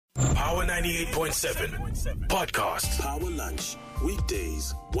Power 98.7 podcast. Power Lunch,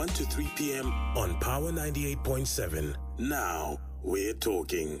 weekdays 1 to 3 p.m. on Power 98.7. Now we're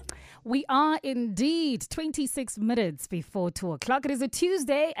talking. We are indeed 26 minutes before 2 o'clock. It is a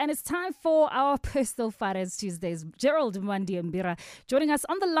Tuesday and it's time for our Personal Finance Tuesdays. Gerald Mwandi-Mbira joining us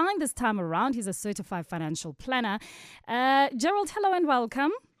on the line this time around. He's a certified financial planner. Gerald, hello and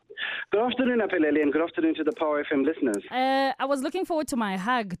welcome. Good afternoon, Apelele, and good afternoon to the Power FM listeners. I was looking forward to my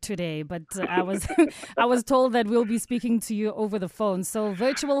hug today, but I was told that we'll be speaking to you over the phone. So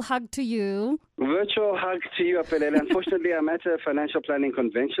virtual hug to you. Virtual hug to you, Apelele. Unfortunately, I'm at a financial planning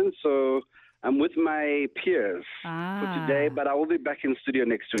convention, so I'm with my peers for today, but I will be back in studio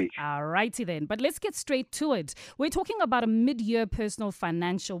next week. All righty then. But let's get straight to it. We're talking about a mid-year personal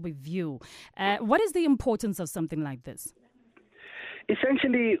financial review. What is the importance of something like this?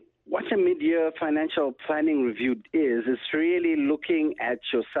 Essentially, what a mid-year financial planning review is really looking at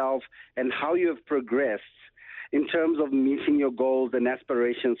yourself and how you have progressed in terms of meeting your goals and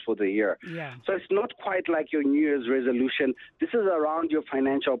aspirations for the year. Yeah. So it's not quite like your New Year's resolution. This is around your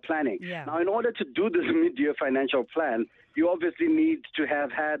financial planning. Yeah. Now, in order to do this mid-year financial plan, you obviously need to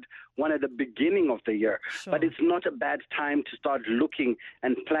have had one at the beginning of the year. Sure. But it's not a bad time to start looking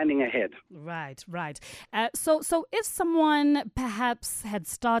and planning ahead. Right. So if someone perhaps had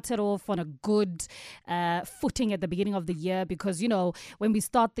started off on a good footing at the beginning of the year, because, you know, when we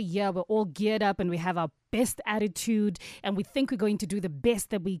start the year, we're all geared up and we have our best attitude and we think we're going to do the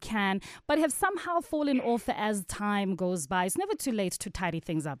best that we can, but have somehow fallen off as time goes by, it's never too late to tidy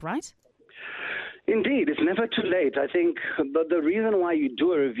things up, right? Indeed, it's never too late. I think the reason why you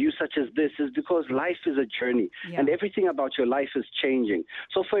do a review such as this is because life is a journey and everything about your life is changing.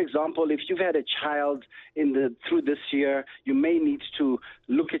 So, for example, if you've had a child through this year, you may need to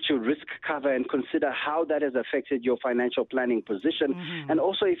look at your risk cover and consider how that has affected your financial planning position. Mm-hmm. And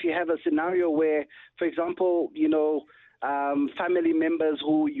also if you have a scenario where, for example, family members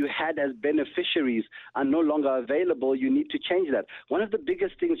who you had as beneficiaries are no longer available, you need to change that. One of the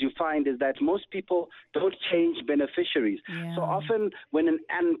biggest things you find is that most people don't change beneficiaries. Yeah. So often when an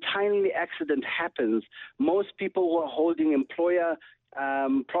untimely accident happens, most people who are holding employer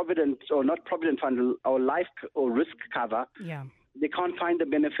provident or not provident fund or life or risk cover, they can't find the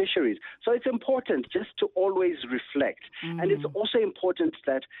beneficiaries. So it's important just to always reflect. And it's also important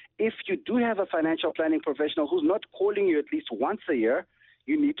that if you do have a financial planning professional who's not calling you at least once a year,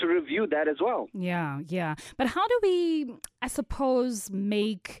 you need to review that as well. Yeah. But how do we, I suppose,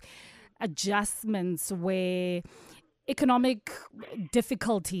 make adjustments where economic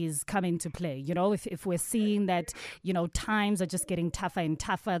difficulties come into play? You know, if we're seeing that, you know, times are just getting tougher and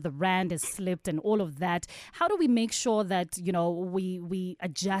tougher, the rand has slipped and all of that, how do we make sure that, you know, we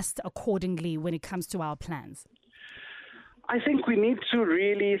adjust accordingly when it comes to our plans? I think we need to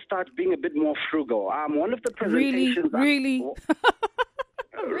really start being a bit more frugal. One of the presentations... Really?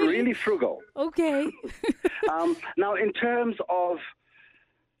 Really frugal. Okay. Now, in terms of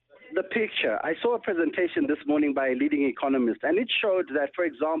the picture, I saw a presentation this morning by a leading economist, and it showed that, for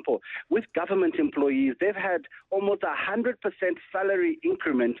example, with government employees, they've had almost 100% salary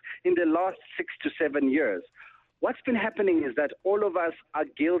increment in the last 6 to 7 years. What's been happening is that all of us are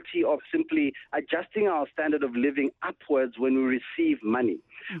guilty of simply adjusting our standard of living upwards when we receive money.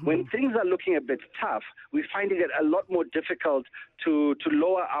 Mm-hmm. When things are looking a bit tough, we're finding it a lot more difficult to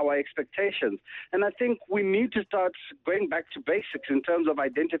lower our expectations. And I think we need to start going back to basics in terms of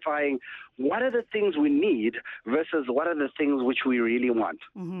identifying what are the things we need versus what are the things which we really want.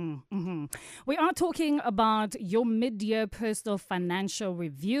 Mm-hmm. Mm-hmm. We are talking about your mid-year personal financial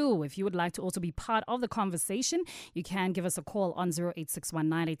review. If you would like to also be part of the conversation, you can give us a call on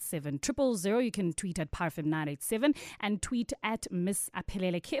 0861-987-000. You can tweet at PowerFM987 and tweet at Miss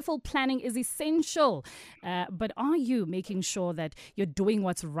Apelele. Careful planning is essential. But are you making sure that you're doing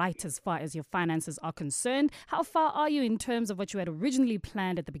what's right as far as your finances are concerned? How far are you in terms of what you had originally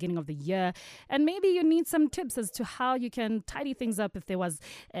planned at the beginning of the year? And maybe you need some tips as to how you can tidy things up if there was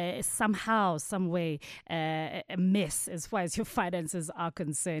somehow, some way, a mess as far as your finances are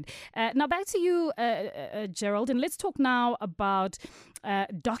concerned. Now back to you, Gerald, and let's talk now about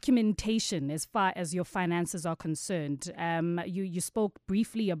documentation as far as your finances are concerned. You spoke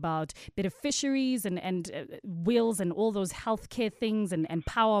briefly about beneficiaries and wills and all those healthcare things and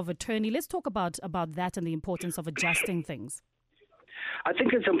power of attorney. Let's talk about that and the importance of adjusting things. I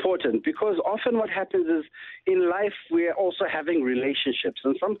think it's important because often what happens is in life we're also having relationships,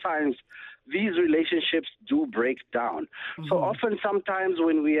 and sometimes these relationships do break down. So sometimes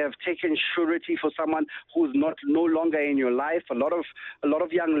when we have taken surety for someone who's no longer in your life, a lot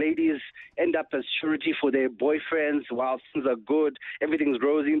of young ladies end up as surety for their boyfriends while things are good, everything's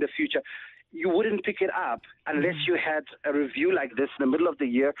rosy in the future. You wouldn't pick it up unless you had a review like this in the middle of the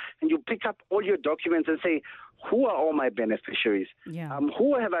year, and you pick up all your documents and say, who are all my beneficiaries? Yeah.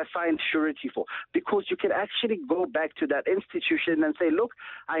 Who have I signed surety for? Because you can actually go back to that institution and say, look,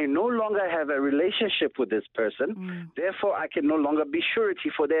 I no longer have a relationship with this person. Therefore, I can no longer be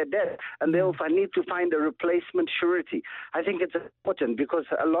surety for their debt. And therefore, I need to find a replacement surety. I think it's important because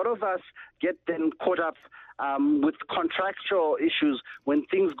a lot of us get then caught up with contractual issues when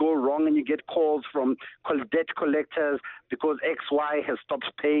things go wrong and you get calls from debt collectors because XY has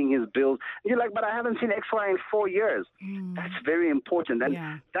stopped paying his bills. And you're like, but I haven't seen XY in 4 years. That's very important. And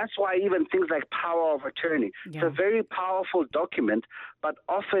that's why even things like power of attorney, it's a very powerful document, but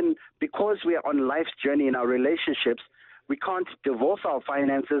often because we are on life's journey in our relationships, we can't divorce our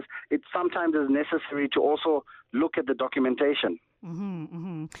finances. It sometimes is necessary to also look at the documentation.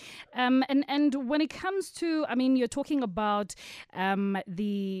 And when it comes to, I mean, you're talking about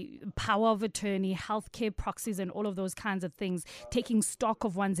the power of attorney, healthcare proxies, and all of those kinds of things, taking stock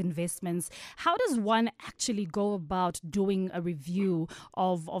of one's investments. How does one actually go about doing a review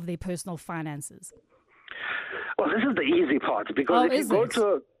of their personal finances? Well, this is the easy part because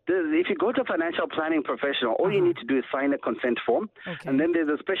if you go to a financial planning professional, all you need to do is sign a consent form. And then there's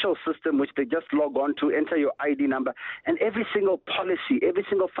a special system which they just log on to, enter your ID number, and every single policy, every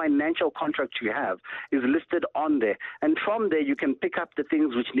single financial contract you have is listed on there. And from there, you can pick up the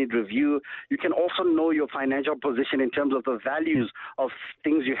things which need review. You can also know your financial position in terms of the values of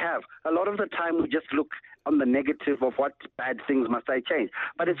things you have. A lot of the time, we just look on the negative of what bad things must I change.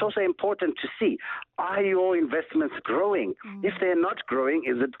 But it's also important to see, are your investments growing? If they're not growing,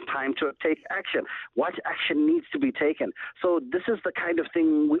 is it time to take action? What action needs to be taken? So this is the kind of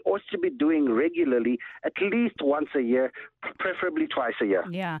thing we ought to be doing regularly, at least once a year, preferably twice a year.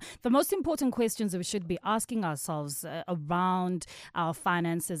 Yeah. The most important questions we should be asking ourselves around our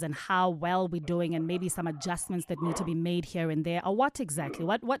finances and how well we're doing, and maybe some adjustments that need to be made here and there, are what exactly?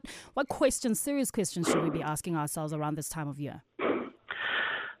 What questions, serious questions, should we be asking ourselves around this time of year?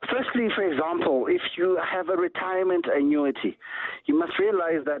 Firstly, for example, if you have a retirement annuity, you must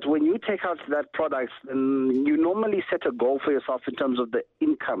realize that when you take out that product, you normally set a goal for yourself in terms of the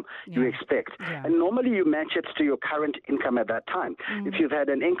income you expect. And normally you match it to your current income at that time. If you've had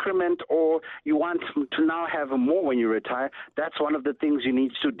an increment or you want to now have more when you retire, that's one of the things you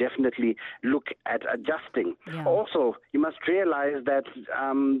need to definitely look at adjusting. Also, you must realize that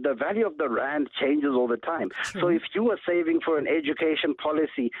the value of the rand changes all the time. So if you were saving for an education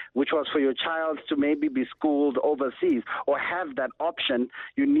policy, which was for your child to maybe be schooled overseas or have that option,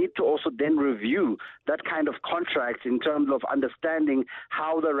 you need to also then review that kind of contract in terms of understanding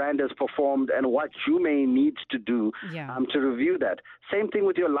how the rand has performed and what you may need to do to review that. Same thing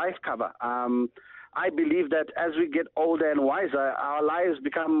with your life cover. I believe that as we get older and wiser, our lives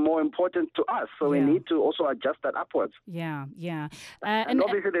become more important to us. So we need to also adjust that upwards. And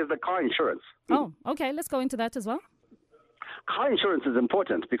obviously there's the car insurance. Oh, okay. Let's go into that as well. Car insurance is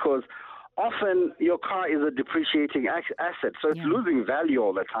important because often your car is a depreciating asset, so it's losing value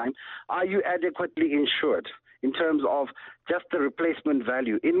all the time. Are you adequately insured in terms of just the replacement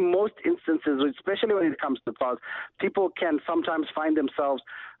value? In most instances, especially when it comes to cars, people can sometimes find themselves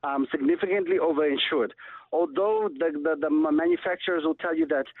significantly overinsured. Although the manufacturers will tell you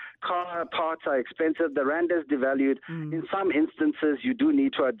that car parts are expensive, the rand is devalued. In some instances, you do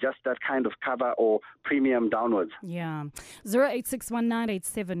need to adjust that kind of cover or premium downwards.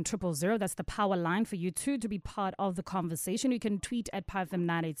 08619870000. That's the power line for you too to be part of the conversation. You can tweet at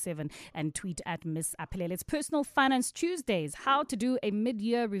PowerFM987 and tweet at Miss Aphelele. It's Personal Finance Tuesdays. How to do a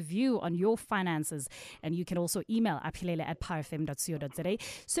mid-year review on your finances. And you can also email aphelele@powerfm.co.za.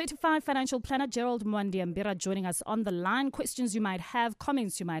 Certified financial planner Gerald Mwandiambira joining us on the line. Questions you might have,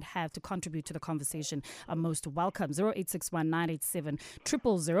 comments you might have to contribute to the conversation are most welcome.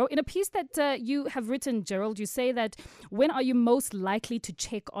 08619870000. In a piece that you have written, Gerald, you say that when are you most likely to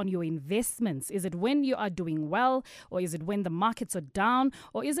check on your investments? Is it when you are doing well, or is it when the markets are down,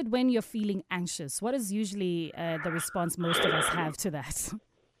 or is it when you're feeling anxious? What is usually the response most of us have to that?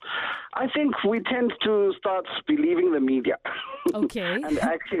 I think we tend to start believing the media. Okay. And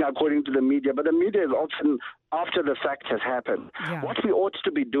acting according to the media. But the media is often after the fact has happened. Yeah. What we ought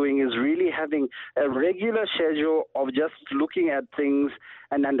to be doing is really having a regular schedule of just looking at things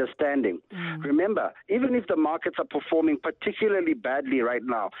and understanding. Remember, even if the markets are performing particularly badly right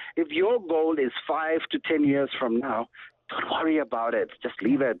now, if your goal is 5 to 10 years from now, don't worry about it. Just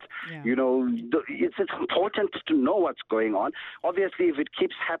leave it. Yeah. You know, it's important to know what's going on. Obviously, if it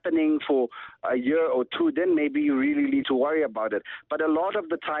keeps happening for a year or two, then maybe you really need to worry about it. But a lot of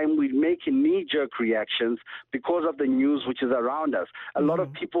the time, we make knee-jerk reactions because of the news which is around us. A lot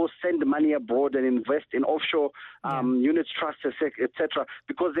of people send money abroad and invest in offshore units, trusts, etc.,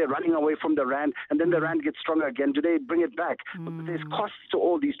 because they're running away from the rand, and then the rand gets stronger again. Do they bring it back? There's costs to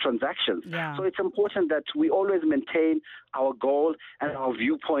all these transactions. Yeah. So it's important that we always maintain our goal and our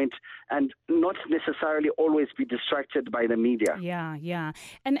viewpoint and not necessarily always be distracted by the media. Yeah.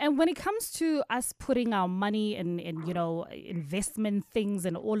 And when it comes to us putting our money in investment things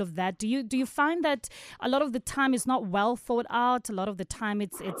and all of that, do you find that a lot of the time it's not well thought out? A lot of the time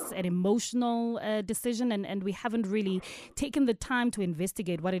it's an emotional decision, and we haven't really taken the time to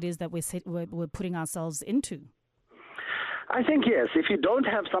investigate what it is that we're putting ourselves into. I think, yes, if you don't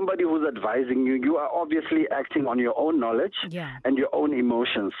have somebody who's advising you, you are obviously acting on your own knowledge and your own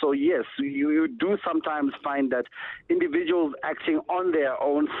emotions. So, yes, you do sometimes find that individuals acting on their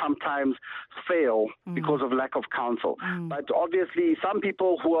own sometimes fail because of lack of counsel. But obviously, some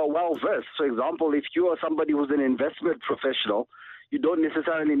people who are well-versed, for example, if you are somebody who's an investment professional, you don't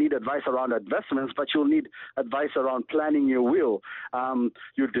necessarily need advice around investments, but you'll need advice around planning your will,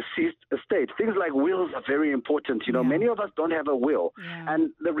 your deceased estate. Things like wills are very important. You know, many of us don't have a will.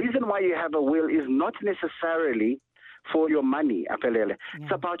 And the reason why you have a will is not necessarily for your money, Apelele.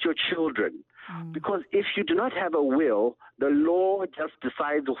 It's about your children. Because if you do not have a will, the law just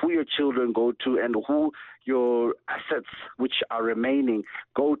decides who your children go to and who your assets, which are remaining,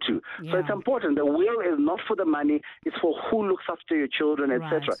 go to. So it's important. The will is not for the money. It's for who looks after your children,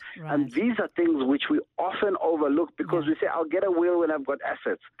 etc. And these are things which we often overlook because we say, I'll get a will when I've got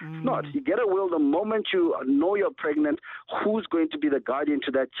assets. It's not. You get a will the moment you know you're pregnant, who's going to be the guardian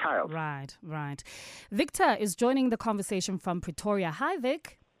to that child. Right. Victor is joining the conversation from Pretoria. Hi,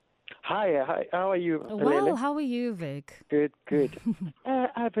 Vic. Hi. How are you? Well, Lele? how are you, Vic? Good. I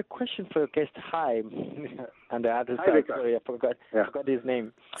have a question for your guest. Hi. And the other Hi, side, Victor. sorry, I forgot his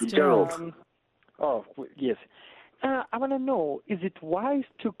name. Gerald. Yes. I want to know, is it wise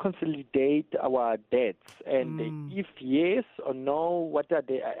to consolidate our debts? And if yes or no, what are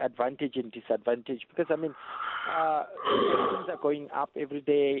the advantage and disadvantage? Because, things are going up every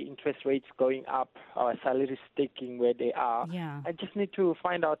day, interest rates going up, our salaries sticking where they are. Yeah. I just need to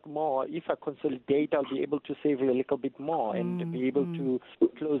find out more. If I consolidate, I'll be able to save a little bit more and be able to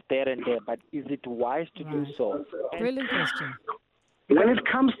close there and there. But is it wise to do so? Brilliant question. When it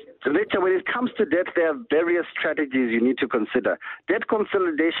comes to debt, there are various strategies you need to consider. Debt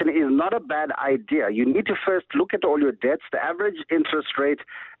consolidation is not a bad idea. You need to first look at all your debts, the average interest rate,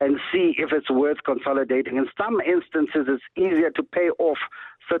 and see if it's worth consolidating. In some instances, it's easier to pay off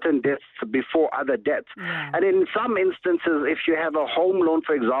certain debts before other debts. And in some instances, if you have a home loan,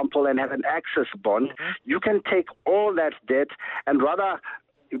 for example, and have an access bond, you can take all that debt and rather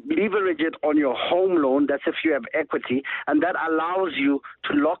leverage it on your home loan. That's if you have equity, and that allows you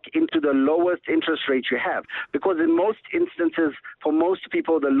to lock into the lowest interest rate you have. Because in most instances, for most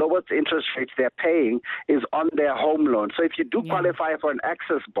people, the lowest interest rates they're paying is on their home loan. So if you do qualify for an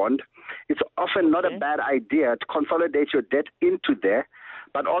access bond, it's often not a bad idea to consolidate your debt into there.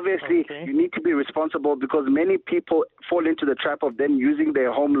 But obviously, you need to be responsible because many people fall into the trap of then using their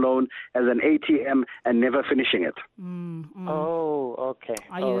home loan as an ATM and never finishing it. Oh, okay.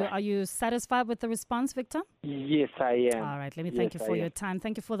 Are you satisfied with the response, Victor? Yes, I am. All right. Let me thank you for your time.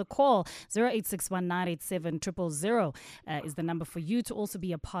 Thank you for the call. 0861-987-000 is the number for you to also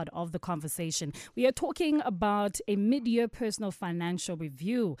be a part of the conversation. We are talking about a mid-year personal financial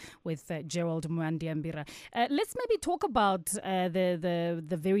review with Gerald Mwandiambira. Let's maybe talk about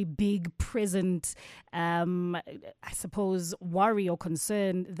the very big present, I suppose, worry or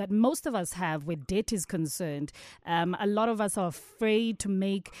concern that most of us have where debt is concerned. A lot of us are afraid to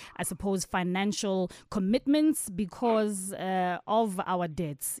make, I suppose, financial commitments because of our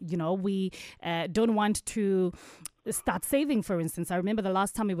debts. You know, we don't want to start saving, for instance. I remember the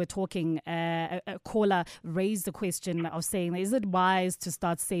last time we were talking, a caller raised the question of saying, is it wise to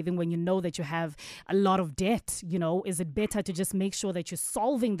start saving when you know that you have a lot of debt? You know, is it better to just make sure that you're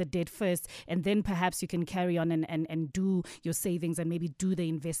solving the debt first and then perhaps you can carry on and do your savings and maybe do the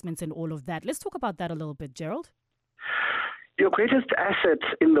investments and all of that? Let's talk about that a little bit, Gerald. Your greatest asset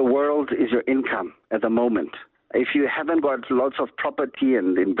in the world is your income at the moment. if you haven't got lots of property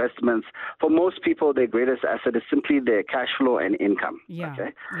and investments, for most people, their greatest asset is simply their cash flow and income. Yeah.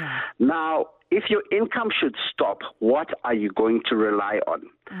 Okay? Yeah. Now, if your income should stop, what are you going to rely on?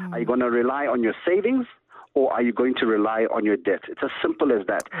 Are you going to rely on your savings? Or are you going to rely on your debt? It's as simple as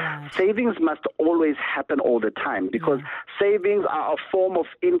that. Right. Savings must always happen all the time because savings are a form of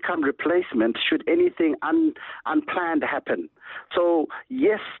income replacement should anything unplanned happen. So,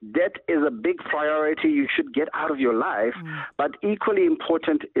 yes, debt is a big priority you should get out of your life, but equally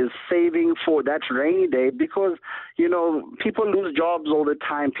important is saving for that rainy day because, you know, people lose jobs all the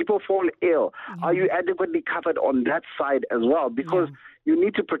time. People fall ill. Are you adequately covered on that side as well? Because you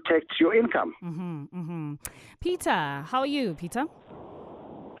need to protect your income. Peter, how are you, Peter?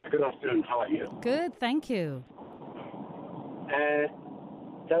 Good afternoon. How are you? Good, thank you.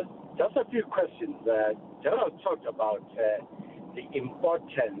 Just a few questions. Gerald talked about the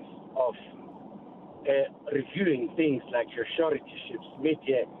importance of reviewing things like your surety ships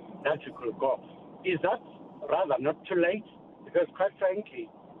mid-year that you could go. Is that rather not too late? Because quite frankly,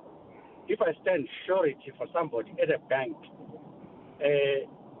 if I stand surety for somebody at a bank,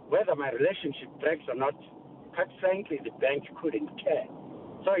 whether my relationship breaks or not, quite frankly, the bank couldn't care.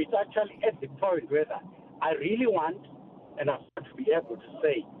 So it's actually at the point where I really want, and I want to be able to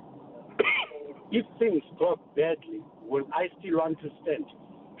say, if things go badly, will I still want to stand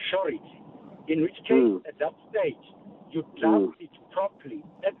surety? In which case, at that stage, you draft it properly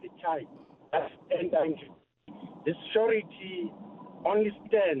at the time. And this surety only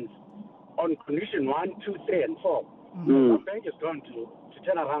stands on condition 1, 2, 3, and 4. The bank is going to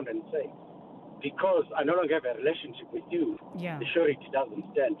turn around and say, because I no longer have a relationship with you, the surety doesn't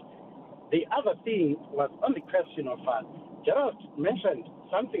stand. The other thing was on the question of, Gerald mentioned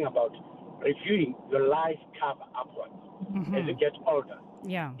something about reviewing your life cover upwards as you get older.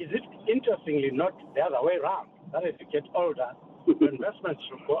 Yeah. Is it interestingly not the other way around? That as you get older, your investments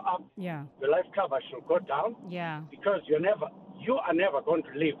should go up, your life cover should go down, because you are never going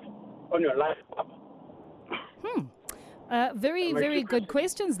to live on your life cover. Very good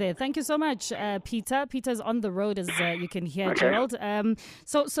questions there. Thank you so much, Peter. Peter's on the road, as you can hear, Gerald.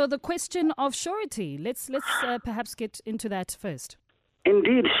 So the question of surety. Let's perhaps get into that first.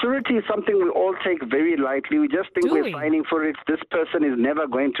 Indeed, surety is something we all take very lightly. We just think we're fighting for it. This person is never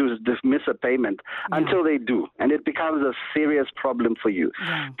going to dismiss a payment until they do, and it becomes a serious problem for you.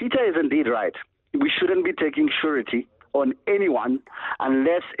 Peter is indeed right. We shouldn't be taking surety on anyone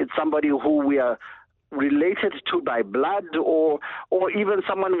unless it's somebody who we are related to by blood or even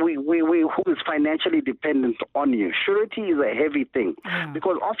someone who is financially dependent on you. Surety is a heavy thing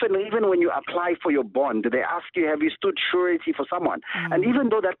because often even when you apply for your bond, they ask you, have you stood surety for someone? And even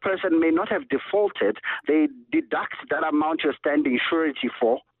though that person may not have defaulted, they deduct that amount you're standing surety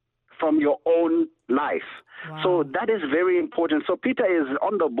for from your own life. So that is very important. So Peter is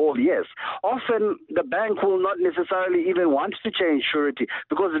on the ball, yes. Often the bank will not necessarily even want to change surety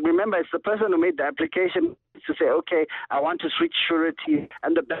because remember, it's the person who made the application to say, okay, I want to switch surety,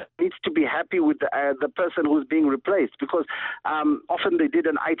 and the bank needs to be happy with the person who's being replaced because often they did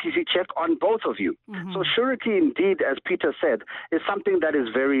an ITC check on both of you. So surety indeed, as Peter said, is something that is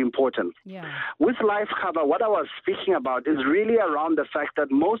very important. With life cover, what I was speaking about is really around the fact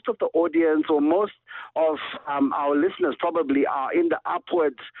that most of the audience or most of our listeners probably are in the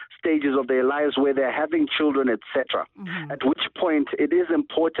upward stages of their lives where they're having children, etc. At which point it is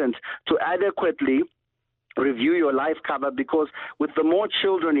important to adequately review your life cover because with the more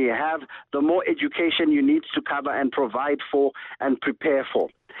children you have, the more education you need to cover and provide for and prepare for.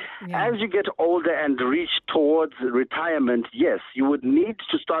 As you get older and reach towards retirement, yes, you would need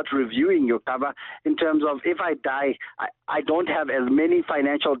to start reviewing your cover in terms of if I die, I don't have as many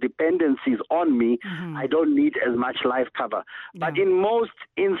financial dependencies on me. I don't need as much life cover. But in most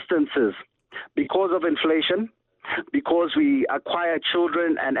instances, because of inflation, because we acquire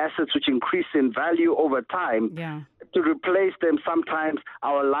children and assets which increase in value over time, to replace them, sometimes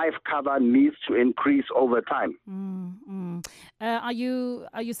our life cover needs to increase over time. Are you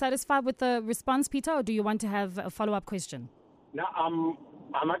satisfied with the response, Peter, or do you want to have a follow-up question? No,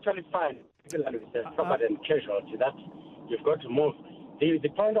 I'm actually fine. With the property and casualty, that you've got to move. The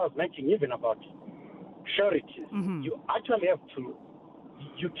point I was making even about sureties, you actually have to,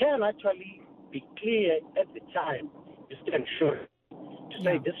 you can actually be clear at the time you stand surety. To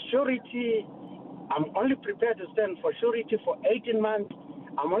say this surety, I'm only prepared to stand for surety for 18 months.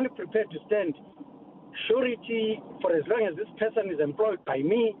 I'm only prepared to stand surety for as long as this person is employed by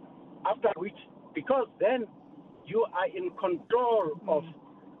me, after which, because then you are in control of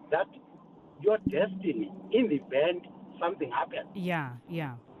that, your destiny in the event something happens. Yeah.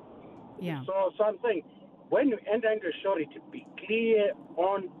 So I'm saying when you enter into surety, be clear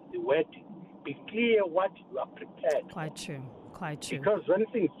on the wording. Be clear what you are prepared. Quite true. Quite true. Because when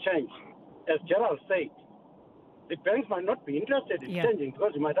things change, as Gerald said, the banks might not be interested in changing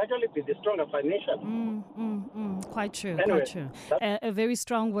because you might actually be the stronger financially. Quite true. Anyway, quite true. A very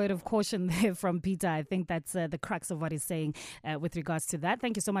strong word of caution there from Peter. I think that's the crux of what he's saying with regards to that.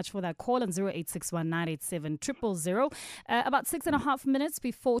 Thank you so much for that call on 0861-987-000. About 6.5 minutes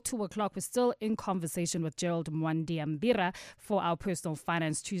before 2 o'clock, we're still in conversation with Gerald Mwandi-Ambira for our Personal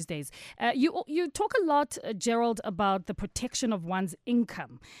Finance Tuesdays. You talk a lot, Gerald, about the protection of one's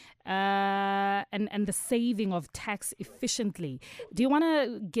income. And the saving of tax efficiently. Do you want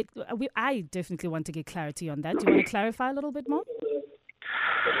to get? I definitely want to get clarity on that. Do you want to clarify a little bit more?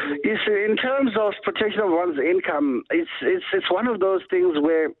 Yes, in terms of protection of one's income, it's one of those things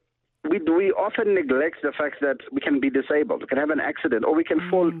where we often neglect the fact that we can be disabled, we can have an accident, or we can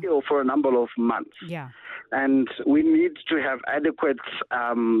fall ill for a number of months. Yeah, and we need to have adequate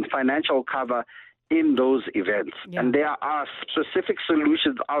financial cover in those events. Yeah. And there are specific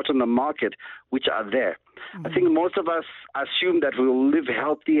solutions out on the market which are there. I think most of us assume that we will live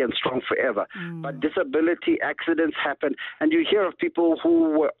healthy and strong forever. But disability, accidents happen, and you hear of people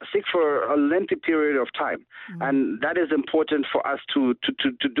who were sick for a lengthy period of time. And that is important for us to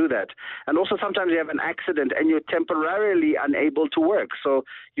do that. And also sometimes you have an accident and you're temporarily unable to work. So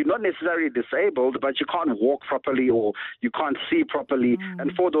you're not necessarily disabled, but you can't walk properly or you can't see properly.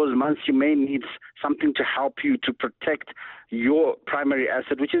 And for those months, you may need something to help you to protect your primary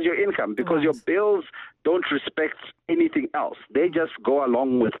asset, which is your income, because your bills don't respect anything else. They just go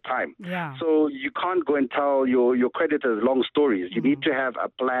along with time. Yeah. So you can't go and tell your creditors long stories. You need to have a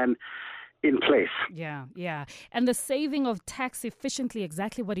plan in place. Yeah. And the saving of tax efficiently,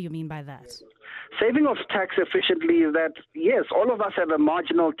 exactly what do you mean by that? Saving of tax efficiently is that, yes, all of us have a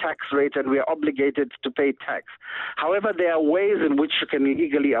marginal tax rate and we are obligated to pay tax. However, there are ways in which you can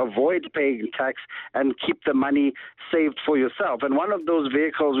legally avoid paying tax and keep the money saved for yourself. And one of those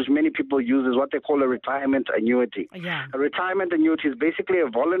vehicles which many people use is what they call a retirement annuity. Yeah. A retirement annuity is basically a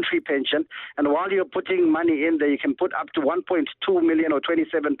voluntary pension, and while you're putting money in there, you can put up to 1.2 million or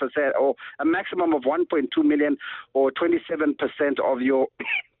 27%, or a maximum of 1.2 million or 27% of your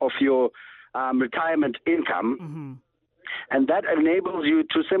retirement income. And that enables you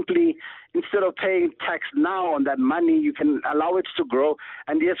to simply, instead of paying tax now on that money, you can allow it to grow.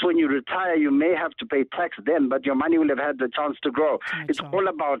 And yes, when you retire, you may have to pay tax then, but your money will have had the chance to grow. It's all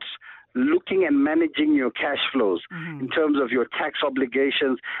about looking and managing your cash flows in terms of your tax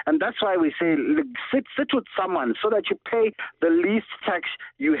obligations. And that's why we say sit with someone so that you pay the least tax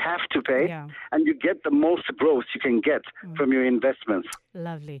you have to pay and you get the most growth you can get from your investments.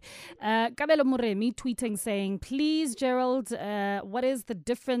 Lovely. Kabelo Muremi tweeting saying, please, Gerald, what is the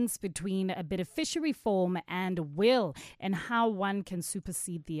difference between a beneficiary form and will and how one can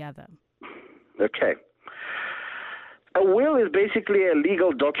supersede the other? Okay. A will is basically a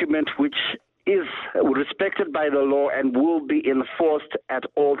legal document which is respected by the law and will be enforced at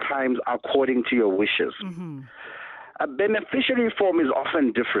all times according to your wishes. A beneficiary form is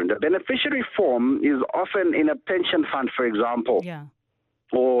often different. A beneficiary form is often in a pension fund, for example,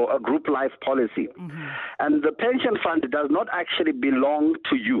 or a group life policy. And the pension fund does not actually belong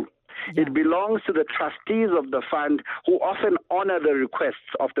to you. It belongs to the trustees of the fund, who often honor the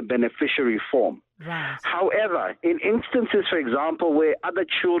requests of the beneficiary form. Right. However, in instances, for example, where other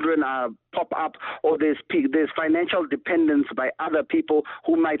children pop up or there's financial dependence by other people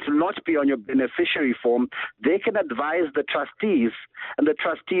who might not be on your beneficiary form, they can advise the trustees and the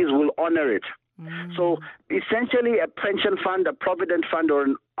trustees will honor it. So essentially a pension fund, a provident fund, or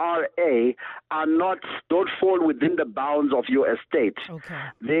an RA don't fall within the bounds of your estate. Okay.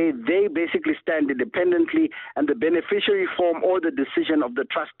 They basically stand independently, and the beneficiary form or the decision of the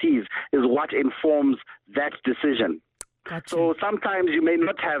trustees is what informs that decision. Gotcha. So sometimes you may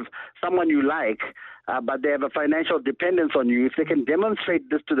not have someone you like, but they have a financial dependence on you. If they can demonstrate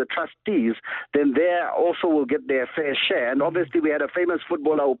this to the trustees, then they also will get their fair share. And obviously we had a famous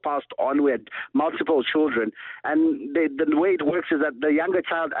footballer who passed on who had multiple children. And the way it works is that the younger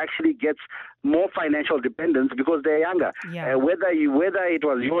child actually gets more financial dependence because they're younger. Yeah. Whether it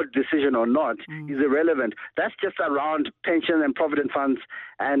was your decision or not is irrelevant. That's just around pension and provident funds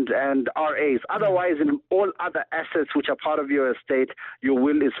and RAs. Otherwise, in all other assets which are part of your estate, your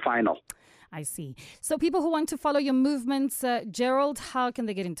will is final. I see. So people who want to follow your movements, Gerald, how can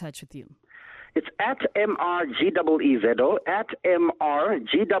they get in touch with you? It's at MRGEEZO, at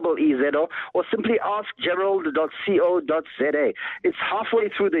MRGEEZO, or simply ask gerald.co.za. It's halfway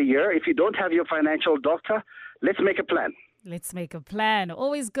through the year. If you don't have your financial doctor, let's make a plan. Let's make a plan.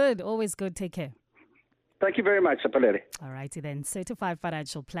 Always good. Always good. Take care. Thank you very much, Apalere. All righty then. Certified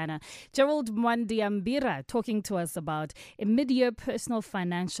financial planner Gerald Mwandiambira talking to us about a mid-year personal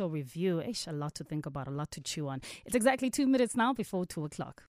financial review. A lot to think about, a lot to chew on. It's exactly 2 minutes now before 2 o'clock.